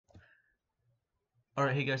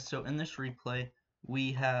Alright, hey guys, so in this replay,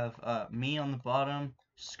 we have me on the bottom,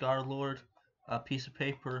 Scarlord, a piece of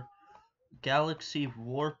paper, Galaxy,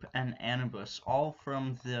 Warp, and Anubis, all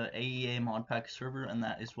from the AEA modpack server, and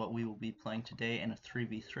that is what we will be playing today in a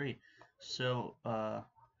 3v3. So, a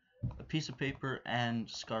piece of paper and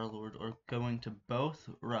Scarlord are going to both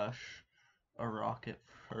rush a rocket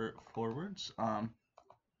forwards. I'm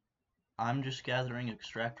just gathering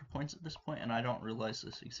extractor points at this point, and I don't realize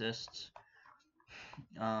this exists.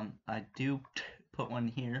 I do put one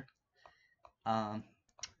here, um,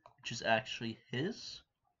 which is actually his.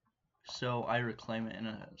 So I reclaim it in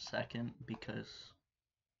a second because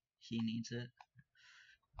he needs it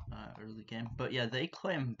early game. But yeah, they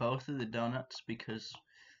claim both of the donuts because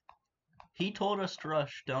he told us to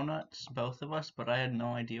rush donuts, both of us, but I had no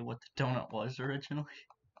idea what the donut was originally.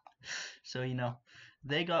 So,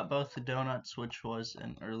 they got both the donuts, which was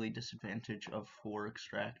an early disadvantage of 4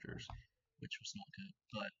 extractors, which was not good.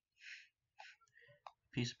 But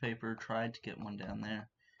piece of paper tried to get one down there,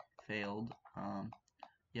 failed.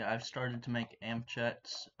 Yeah, I've started to make amp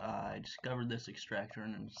jets. I discovered this extractor,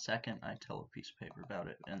 and in a second I tell a piece of paper about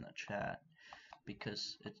it in the chat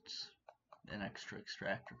because it's an extra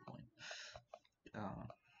extractor point.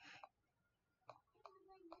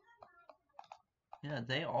 Yeah,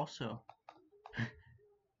 they also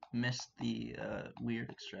missed the weird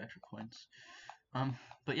extractor points.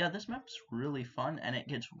 But yeah, this map's really fun, and it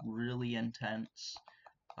gets really intense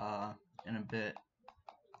in a bit,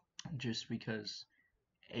 just because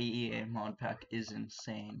AEA mod pack is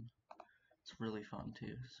insane. It's really fun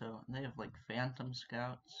too. So they have like Phantom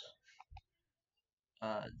Scouts.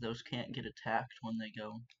 Those can't get attacked when they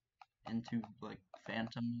go into like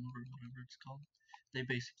Phantom mode or whatever it's called. They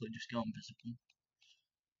basically just go invisible.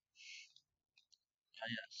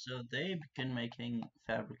 Yeah, so they begin making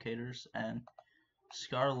fabricators, and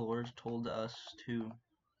Scarlord told us to.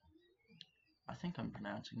 I think I'm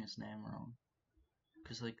pronouncing his name wrong,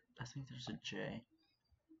 cause like I think there's a J,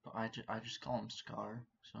 but I just call him Scar.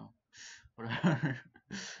 So whatever.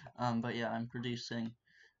 But yeah, I'm producing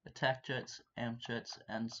attack jets, amp jets,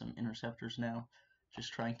 and some interceptors now.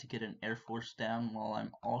 Just trying to get an air force down while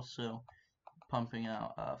I'm also pumping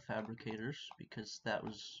out fabricators because that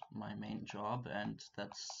was my main job, and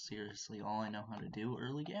that's seriously all I know how to do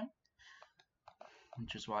early game,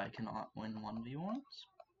 which is why I cannot win 1v1s.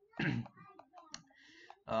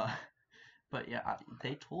 uh, but yeah,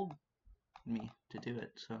 they told me to do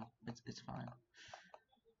it, so it's fine.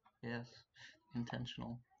 Yes,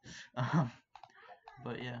 intentional. Um,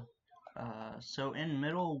 but yeah. So in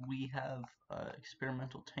middle we have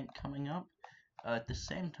experimental tank coming up at the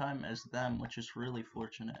same time as them, which is really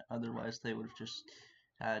fortunate. Otherwise, they would have just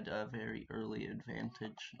had a very early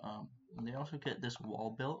advantage. They also get this wall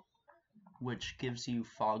built, which gives you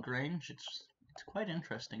fog range. It's quite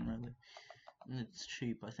interesting, really, and it's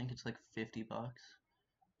cheap. I think it's like $50.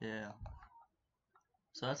 Yeah,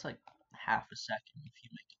 so that's like half a second if you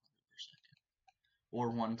make it per second, or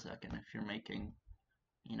 1 second if you're making,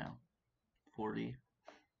 you know, 40.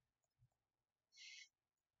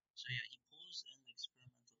 So yeah, he pulls in the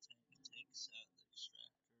experimental tank and takes out the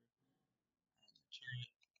extractor and the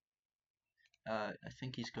turret. I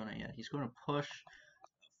think he's gonna push.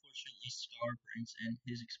 Fortunately, Scar brings in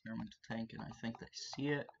his experimental tank, and I think they see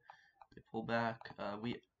it. They pull back.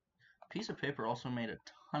 Piece of paper also made a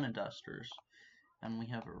ton of dusters, and we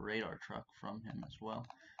have a radar truck from him as well.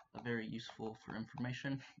 Very useful for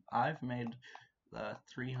information. I've made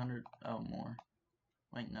 300. Oh, more.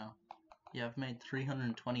 Wait, no. Yeah, I've made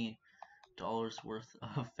 $320 worth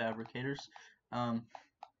of fabricators. And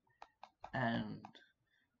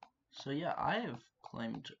so yeah, I have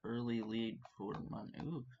claimed early lead for money.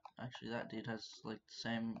 Ooh, actually that dude has like the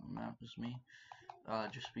same amount as me,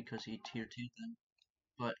 just because he tier 2 them.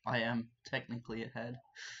 But I am technically ahead.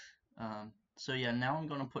 So yeah, now I'm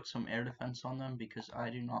gonna put some air defense on them because I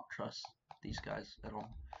do not trust these guys at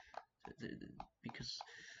all. Because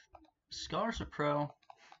Scar's a pro,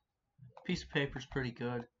 piece of paper's pretty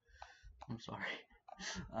good. I'm sorry.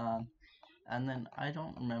 Um, and then I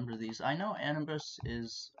don't remember these. I know Anubis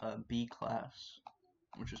is B class,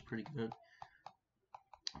 which is pretty good.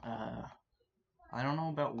 Uh, I don't know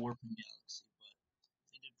about Warp and Galaxy, but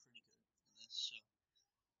they did pretty good in this, so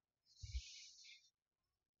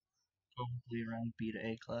probably around B to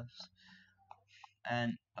A class.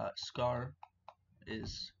 And Scar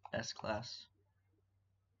is S class.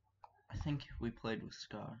 I think we played with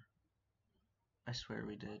Scar. I swear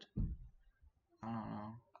we did. I don't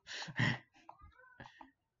know.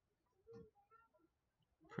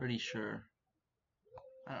 Pretty sure.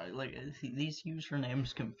 Like these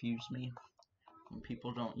usernames confuse me when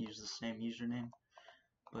people don't use the same username.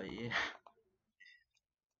 But yeah.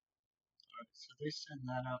 Alright, so they send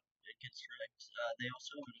that up. It gets wrecked. They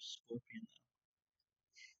also have a scorpion though,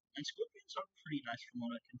 and scorpions are pretty nice from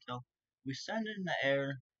what I can tell. We send in the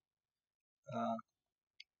air. Oh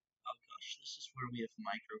gosh, this is where we have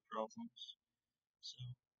micro problems. So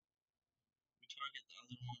we target the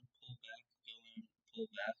other one, pull back, go in, pull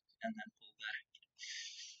back, and then pull back.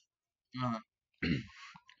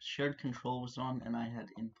 Shared control was on, and I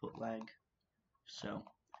had input lag, so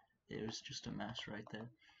it was just a mess right there.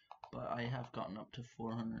 But I have gotten up to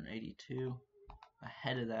 482,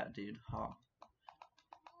 ahead of that dude. Ha.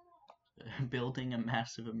 Building a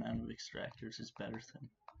massive amount of extractors is better than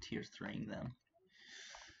tier 3ing them.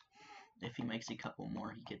 If he makes a couple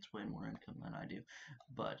more, he gets way more income than I do.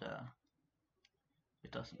 But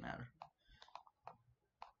it doesn't matter.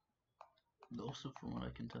 Also, from what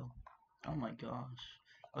I can tell. Oh my gosh.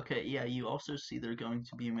 Okay, yeah, you also see they're going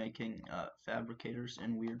to be making fabricators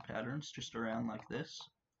in weird patterns just around like this.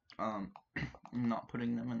 Not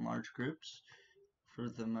putting them in large groups for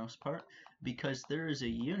the most part, because there is a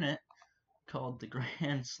unit called the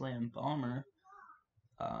Grand Slam Bomber.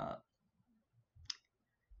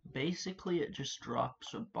 Basically, it just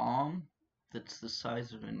drops a bomb that's the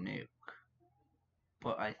size of a nuke,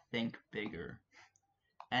 but I think bigger,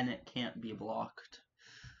 and it can't be blocked.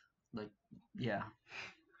 Like, yeah,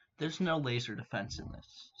 there's no laser defense in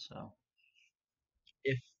this, so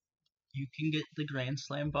if you can get the Grand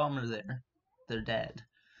Slam Bomber there, they're dead.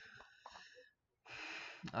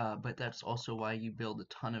 But that's also why you build a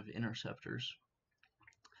ton of interceptors.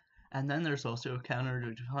 And then there's also a counter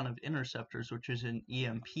to a ton of interceptors, which is an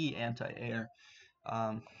EMP anti-air.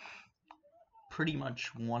 Pretty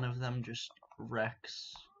much one of them just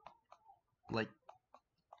wrecks like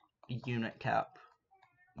unit cap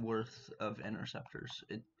worth of interceptors,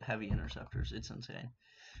 heavy interceptors. It's insane.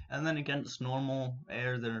 And then against normal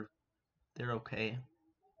air, they're okay.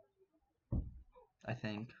 I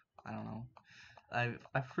think. I don't know.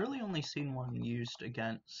 I've really only seen one used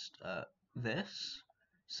against this,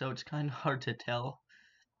 so it's kind of hard to tell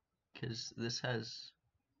because this has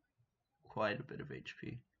quite a bit of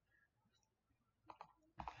HP.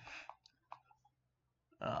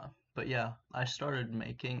 But yeah, I started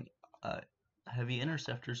making heavy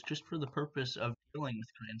interceptors just for the purpose of dealing with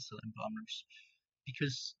Grand Slam bombers,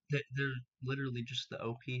 because they're literally just the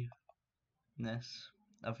OP-ness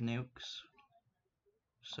of nukes.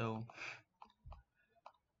 So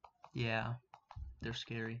yeah, they're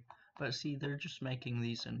scary. But see, they're just making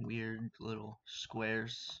these in weird little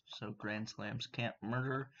squares, so Grand Slams can't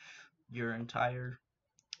murder your entire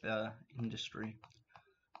industry.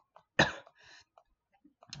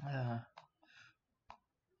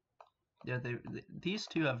 Yeah, these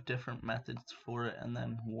two have different methods for it, and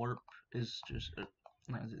then Warp is just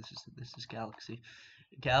no, this is Galaxy.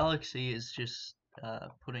 Galaxy is just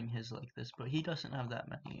putting his like this, but he doesn't have that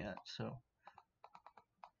many yet. So,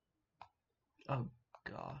 oh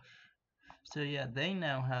gosh. So yeah, they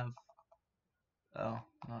now have. Oh,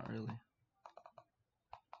 not really.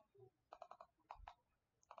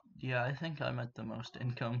 Yeah, I think I'm at the most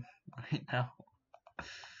income right now.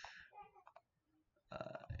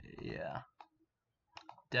 Yeah,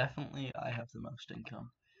 definitely I have the most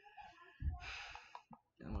income.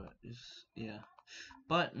 Yeah,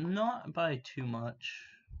 but not by too much.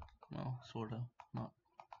 Well, sort of. Not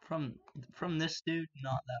from this dude,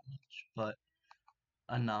 not that much, but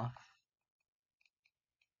enough.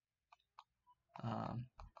 Um,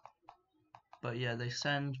 but yeah, they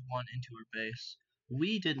send one into our base.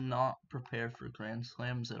 We did not prepare for Grand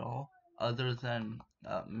Slams at all, other than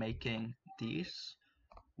making these,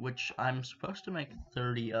 which I'm supposed to make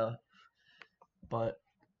 30 of, but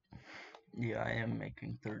yeah, I am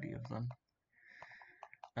making 30 of them.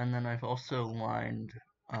 And then I've also lined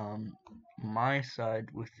my side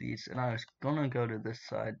with these, and I was gonna go to this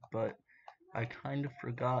side, but I kind of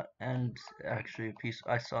forgot, and actually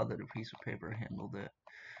I saw that a piece of paper handled it,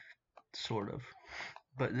 sort of.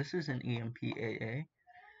 But this is an EMP AA.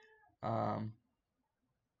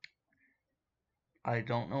 I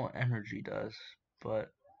don't know what energy does,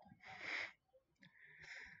 but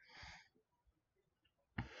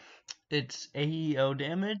it's AEO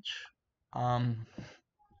damage, um,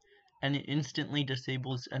 and it instantly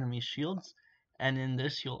disables enemy shields. And in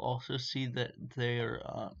this, you'll also see that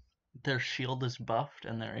their shield is buffed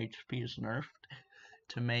and their HP is nerfed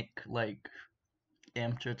to make like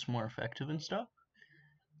amp jets more effective and stuff.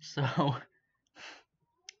 So,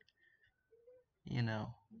 you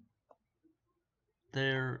know,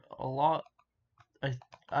 they're a lot.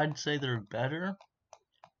 I'd say they're better,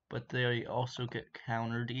 but they also get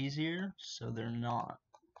countered easier, so they're not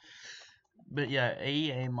But yeah,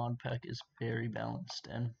 AEA mod pack is very balanced,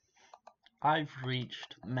 and I've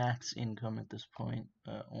reached max income at this point,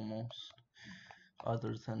 almost,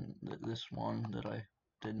 other than this one that I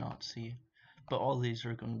did not see. But all these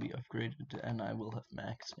are going to be upgraded, and I will have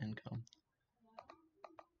max income.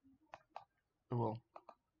 Well,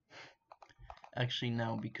 actually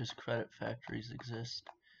no, because credit factories exist.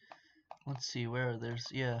 Let's see, where there's,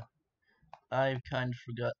 yeah. I kind of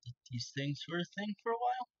forgot that these things were a thing for a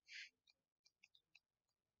while.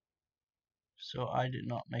 So I did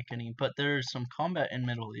not make any, but there is some combat in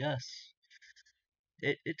middle, yes.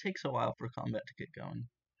 It takes a while for combat to get going.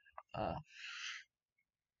 Uh,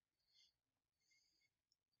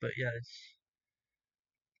 but yeah, it's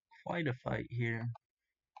quite a fight here.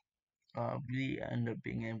 We end up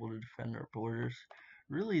being able to defend our borders.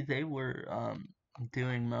 Really, they were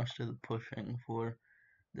doing most of the pushing for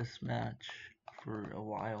this match for a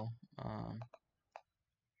while.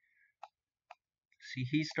 See,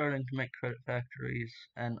 he's starting to make credit factories,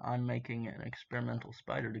 and I'm making an experimental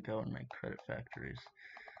spider to go and make credit factories.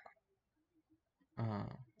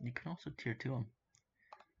 You can also tier 2 them.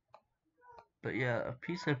 But yeah, a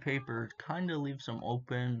piece of paper kind of leaves them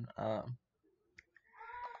open.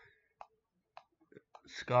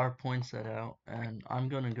 Scar points that out, and I'm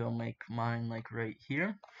gonna go make mine like right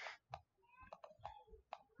here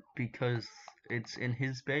because it's in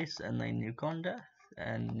his base and they nuke on death,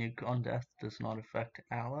 and nuke on death does not affect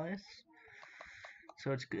allies.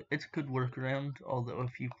 So it's good. It's a good workaround. Although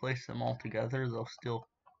if you place them all together, they'll still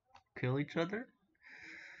kill each other.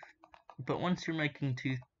 But once you're making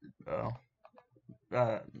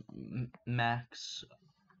max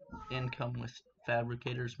income with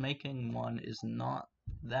fabricators, making one is not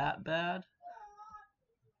that bad.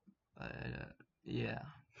 Yeah,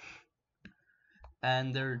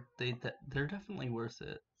 and they're definitely worth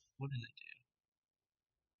it. What do they do?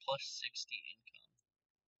 Plus 60 income,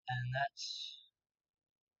 and that's,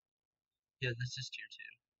 yeah. This is tier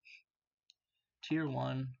two. Tier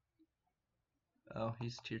one. Oh,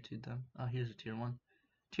 he's tier two then. Oh, here's a tier one.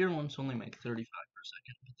 Tier ones only make 35 per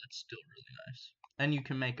second, but that's still really nice. And you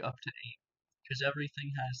can make up to 8 because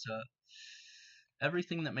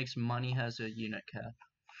everything that makes money has a unit cap.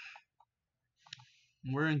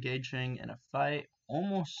 We're engaging in a fight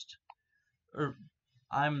almost, or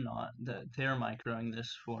I'm not. They're microing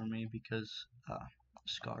this for me because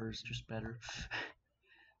Scar is just better.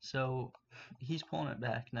 So he's pulling it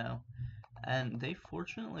back now, and they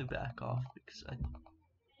fortunately back off because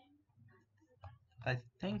I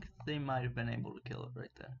think they might have been able to kill it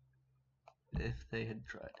right there if they had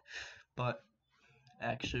tried. But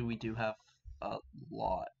actually, we do have a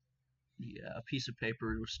lot. Yeah, a piece of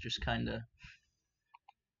paper was just kind of,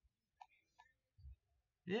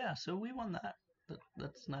 yeah. So we won that.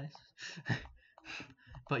 That's nice.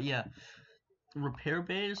 But yeah, repair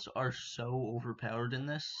bays are so overpowered in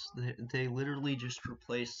this. They literally just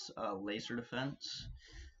replace laser defense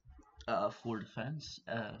for defense,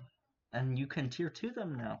 and you can tier 2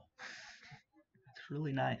 them now. It's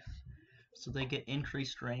really nice. So they get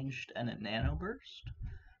increased ranged and a nano burst,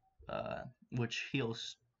 which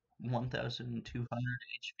heals 1,200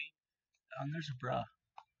 HP. And there's a bra.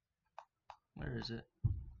 Where is it?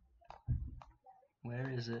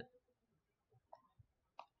 Where is it?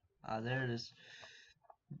 Ah, there it is.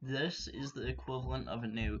 This is the equivalent of a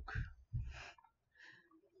nuke.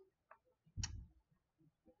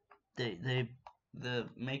 The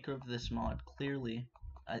maker of this mod clearly,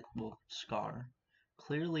 well, Scar,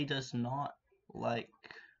 clearly does not like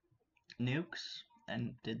nukes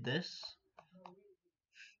and did this.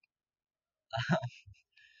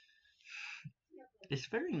 It's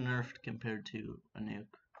very nerfed compared to a nuke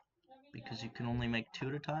because you can only make 2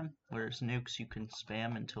 at a time, whereas nukes you can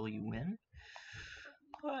spam until you win.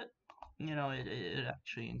 But you know, it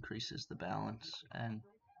actually increases the balance, and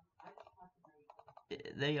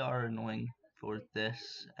they are annoying for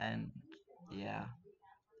this. And yeah,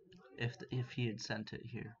 if he had sent it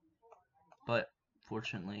here, but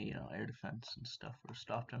fortunately, you know, air defense and stuff would have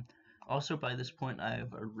stopped him. Also, by this point, I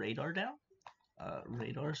have a radar down.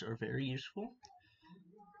 Radars are very useful.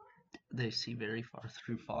 They see very far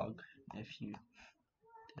through fog, if you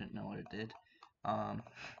didn't know what it did.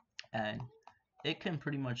 And it can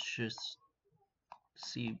pretty much just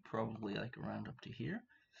see probably like around up to here.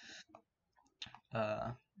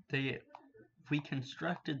 Uh, we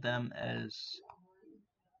constructed them as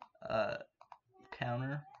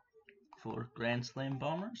counter for Grand Slam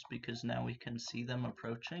bombers because now we can see them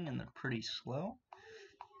approaching and they're pretty slow.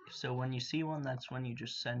 So when you see one, that's when you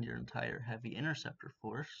just send your entire heavy interceptor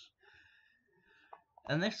force.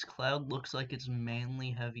 And this cloud looks like it's mainly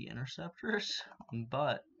heavy interceptors,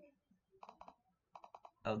 but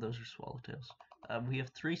Oh, those are swallowtails. We have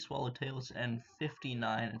 3 swallowtails and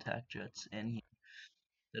 59 attack jets in here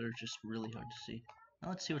that are just really hard to see. Now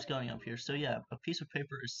let's see what's going up here. So yeah, a piece of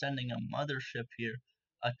paper is sending a mothership here,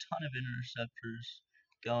 a ton of interceptors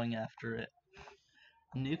going after it.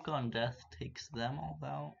 Nuke on Death takes them all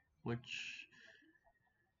out, which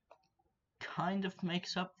kind of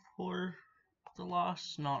makes up for the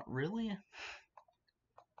loss. Not really,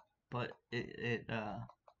 but it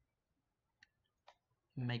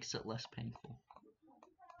makes it less painful.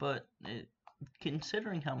 But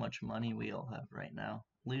considering how much money we all have right now,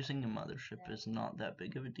 losing a mothership is not that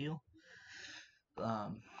big of a deal.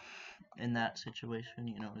 In that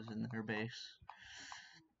situation, is in their base.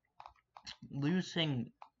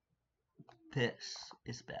 Losing this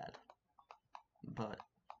is bad. But,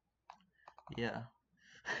 yeah.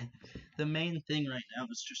 The main thing right now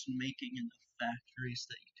is just making enough factories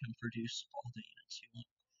that you can produce all the units you want.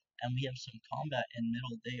 And we have some combat in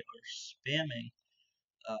middle. They are spamming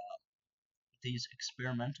uh, these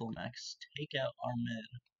experimental mechs. Take out our mid.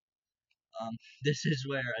 This is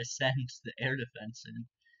where I send the air defense in.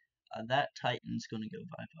 That Titan's gonna go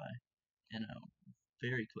bye-bye,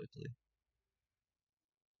 very quickly.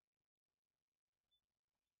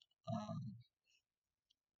 Um,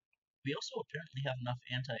 we also apparently have enough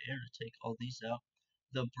anti-air to take all these out.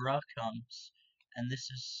 The Bra comes, and this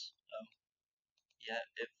is, oh, yeah,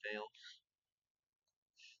 it fails.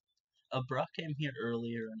 A Bra came here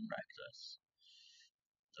earlier and wrecked us,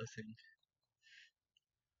 I think.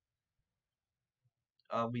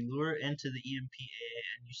 We lure into the EMP AEA,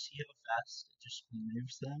 and you see how fast it just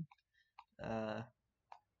moves them. Uh,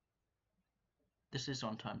 this is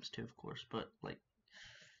on ×2, of course, but, like,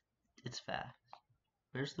 it's fast.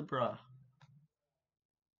 Where's the Bra?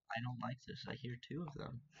 I don't like this. I hear 2 of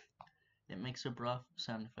them. It makes a bra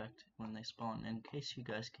sound effect when they spawn, in case you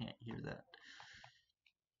guys can't hear that.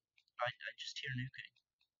 I just hear nuking.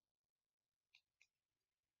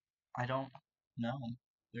 I don't know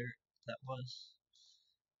where that was.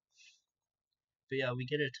 But yeah, we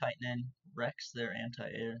get a Titan in, wrecks their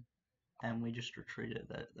anti-air, and we just retreat it.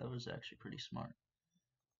 That was actually pretty smart.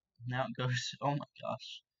 Now it goes, oh my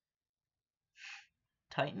gosh.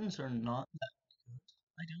 Titans are not that good,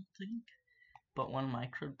 I don't think. But when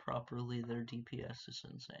microed properly, their DPS is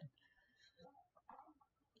insane.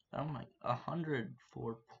 Oh my, 100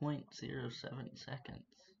 for 0.07 seconds.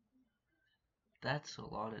 That's a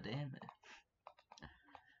lot of damage.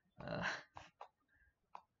 Uh,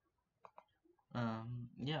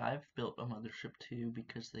 yeah, I've built a mothership too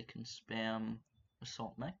because they can spam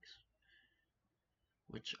assault mechs,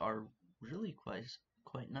 which are really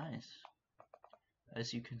quite nice.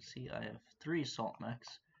 As you can see, I have 3 assault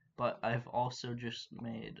mechs, but I've also just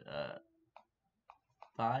made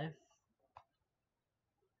 5.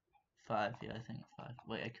 5, yeah, I think 5.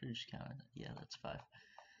 Wait, I could have just counted it. Yeah, that's 5.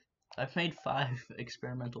 I've made 5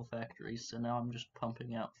 experimental factories, so now I'm just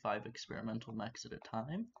pumping out 5 experimental mechs at a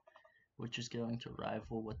time, which is going to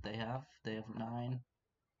rival what they have. They have 9.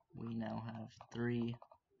 We now have 3,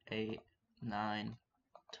 8, 9,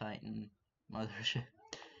 Titan, mothership,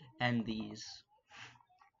 and these.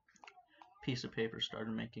 Piece of paper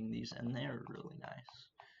started making these, and they're really nice.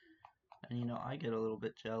 And I get a little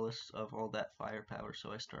bit jealous of all that firepower,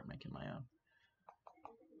 so I start making my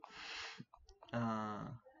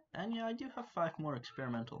own. And yeah, I do have 5 more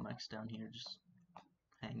experimental mechs down here just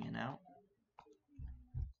hanging out.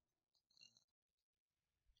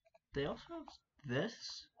 They also have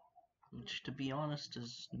this, which to be honest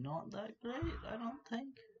is not that great, I don't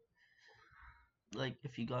think. Like,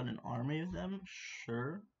 if you got an army of them,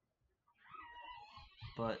 sure.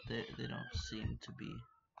 But they don't seem to be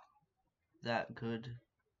that good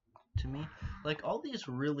to me. Like, all these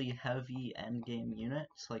really heavy endgame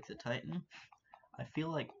units, like the Titan, I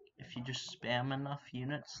feel like if you just spam enough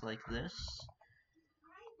units like this,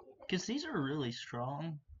 because these are really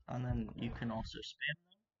strong, and then you can also spam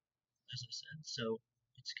them, as I said, so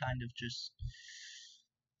it's kind of just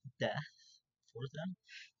death for them.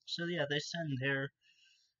 So yeah, they send their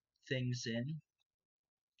things in,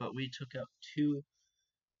 but we took out 2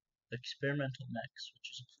 experimental mechs,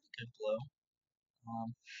 which is a pretty good blow.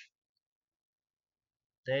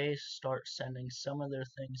 They start sending some of their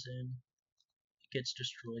things in, it gets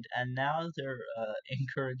destroyed, and now they're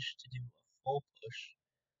encouraged to do a full push.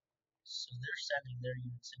 So they're sending their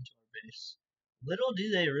units into our base. Little do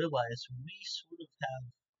they realize we sort of have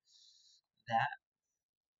that.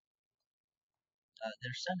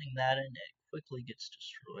 They're sending that in, it quickly gets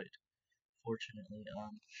destroyed, fortunately.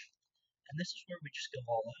 And this is where we just go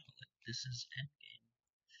all out. Like, this is endgame.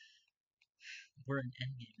 We're in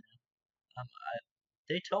endgame now.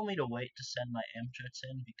 they told me to wait to send my Amjets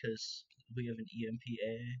in because we have an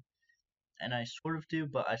EMPA, and I sort of do,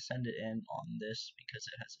 but I send it in on this because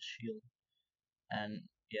it has a shield. And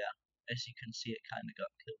yeah, as you can see, it kind of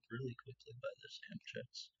got killed really quickly by those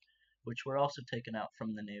Amjets, which were also taken out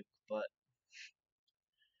from the nuke, but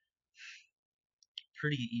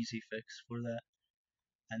pretty easy fix for that.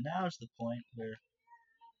 And now is the point where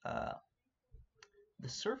uh, the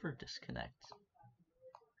server disconnects,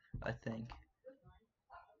 I think.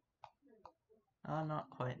 Not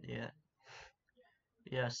quite yet.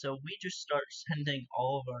 Yeah, so we just start sending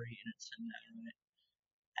all of our units in now, right?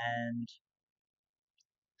 And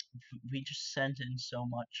we just sent in so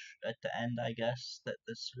much at the end, I guess, that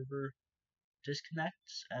the server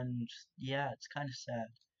disconnects, and yeah, it's kind of sad.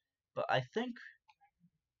 But I think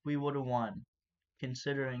we would have won,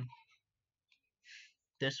 considering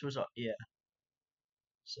this was, yeah,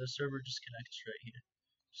 so server disconnects right here.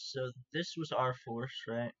 So this was our force,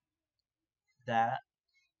 right? That,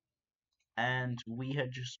 and we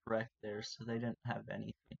had just wrecked there, so they didn't have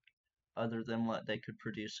anything other than what they could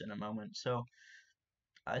produce in a moment. So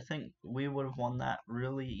I think we would have won that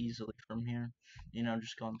really easily from here. You know,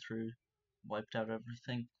 just gone through, wiped out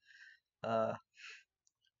everything. Uh,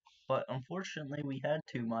 but unfortunately, we had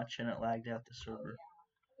too much and it lagged out the server.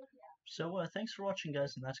 So thanks for watching,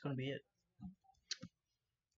 guys, and that's going to be it.